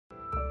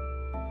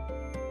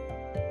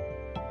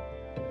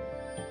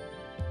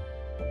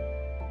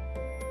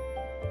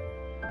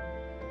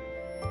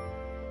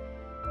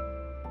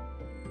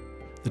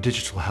The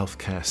digital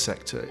healthcare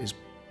sector is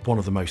one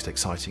of the most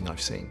exciting I've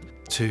seen.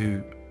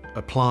 To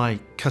apply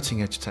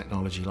cutting-edge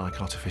technology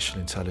like artificial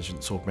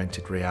intelligence,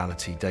 augmented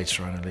reality,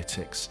 data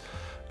analytics,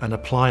 and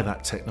apply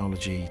that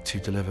technology to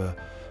deliver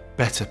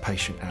better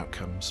patient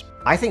outcomes.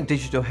 I think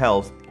digital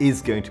health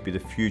is going to be the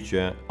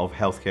future of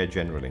healthcare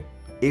generally.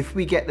 If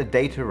we get the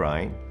data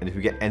right, and if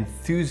we get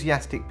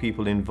enthusiastic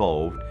people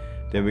involved,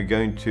 then we're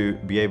going to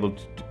be able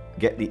to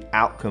get the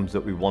outcomes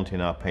that we want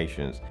in our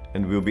patients,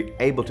 and we'll be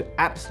able to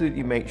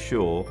absolutely make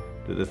sure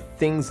that the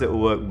things that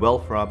work well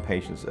for our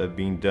patients are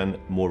being done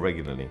more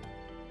regularly.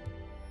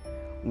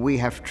 We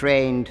have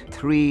trained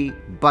 3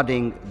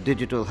 budding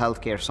digital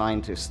healthcare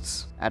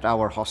scientists at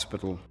our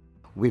hospital.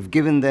 We've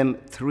given them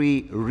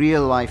 3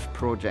 real-life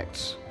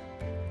projects.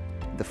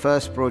 The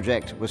first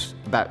project was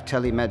about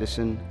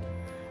telemedicine.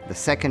 The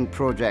second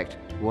project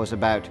was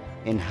about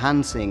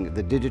enhancing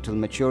the digital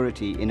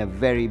maturity in a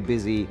very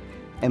busy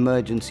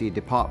emergency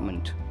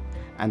department.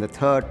 And the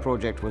third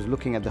project was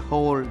looking at the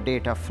whole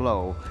data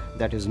flow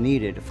that is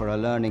needed for a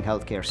learning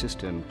healthcare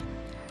system.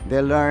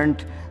 They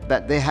learned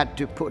that they had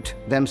to put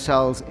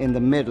themselves in the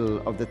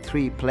middle of the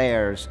 3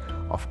 players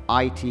of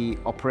IT,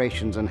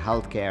 operations and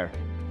healthcare.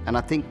 And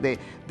I think they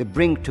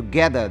bring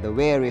together the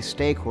various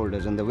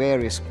stakeholders and the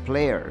various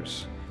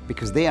players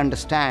because they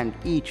understand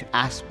each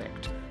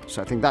aspect.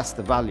 So I think that's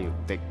the value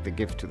they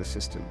give to the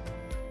system.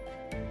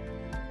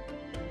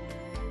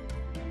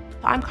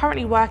 I'm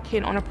currently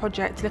working on a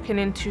project looking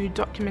into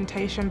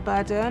documentation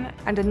burden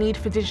and a need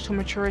for digital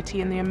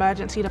maturity in the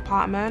emergency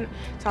department.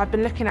 So I've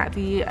been looking at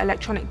the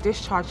electronic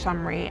discharge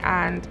summary,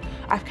 and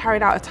I've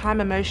carried out a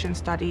time and motion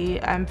study,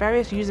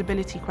 various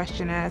usability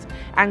questionnaires,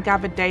 and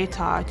gathered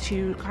data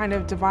to kind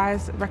of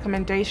devise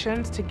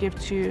recommendations to give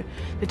to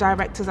the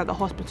directors at the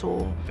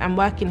hospital. And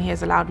working here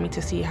has allowed me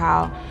to see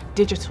how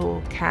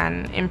digital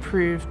can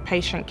improve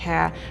patient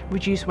care,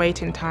 reduce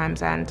waiting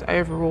times, and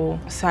overall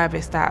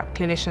service that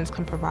clinicians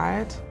can provide.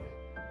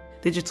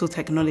 Digital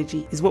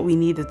technology is what we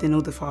needed in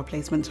order for our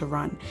placement to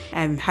run.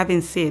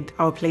 Having Sid,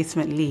 our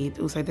placement lead,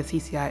 also the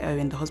CCIO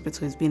in the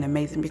hospital, has been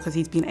amazing because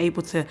he's been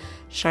able to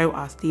show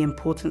us the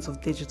importance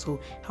of digital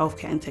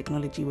healthcare and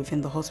technology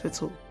within the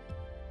hospital.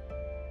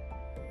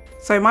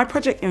 So my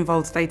project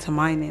involves data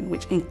mining,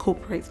 which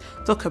incorporates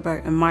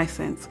DockerBoat and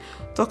MySense.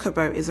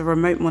 DockerBoat is a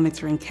remote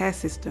monitoring care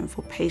system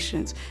for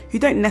patients who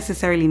don't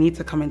necessarily need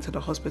to come into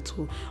the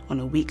hospital on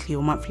a weekly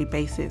or monthly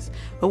basis.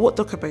 But what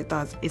DockerBoat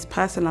does is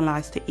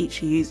personalise to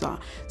each user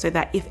so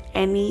that if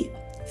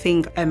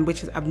anything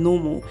which is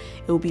abnormal,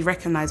 it will be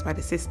recognised by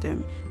the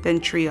system, then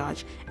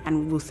triage, and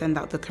we will send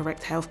out the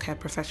correct healthcare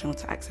professional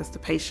to access the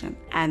patient.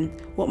 And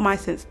what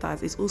MySense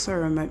does is also a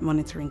remote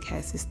monitoring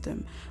care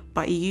system,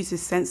 but it uses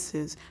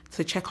sensors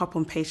to check up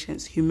on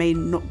patients who may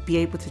not be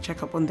able to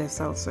check up on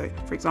themselves. So,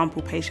 for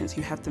example, patients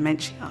who have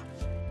dementia.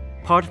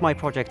 Part of my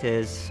project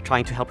is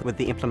trying to help with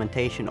the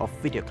implementation of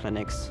video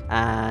clinics,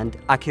 and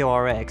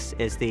AcuRx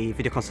is the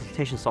video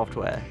consultation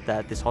software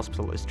that this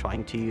hospital is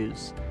trying to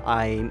use.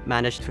 I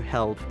managed to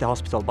help the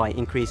hospital by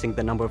increasing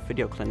the number of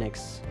video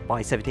clinics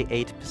by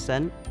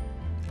 78%.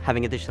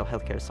 Having a digital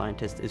healthcare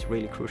scientist is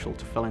really crucial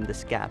to fill in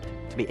this gap,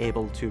 to be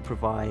able to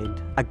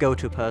provide a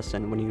go-to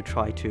person when you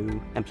try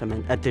to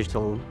implement a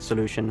digital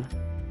solution.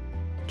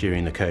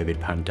 During the COVID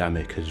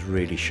pandemic has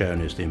really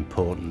shown us the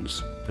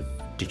importance of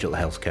digital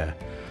healthcare.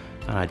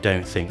 And I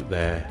don't think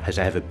there has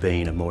ever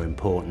been a more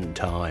important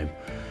time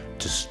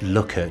to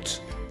look at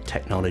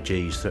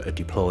technologies that are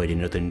deployed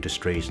in other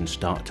industries and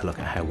start to look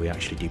at how we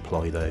actually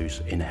deploy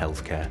those in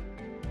healthcare.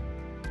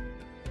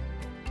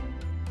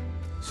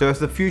 So as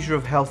the future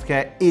of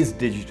healthcare is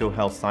digital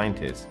health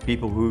scientists,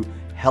 people who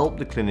help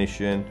the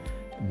clinician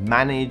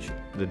manage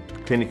the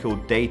clinical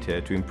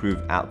data to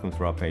improve outcomes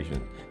for our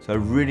patients. So I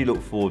really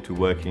look forward to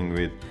working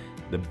with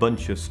the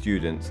bunch of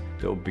students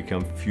that will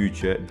become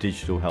future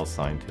digital health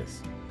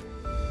scientists.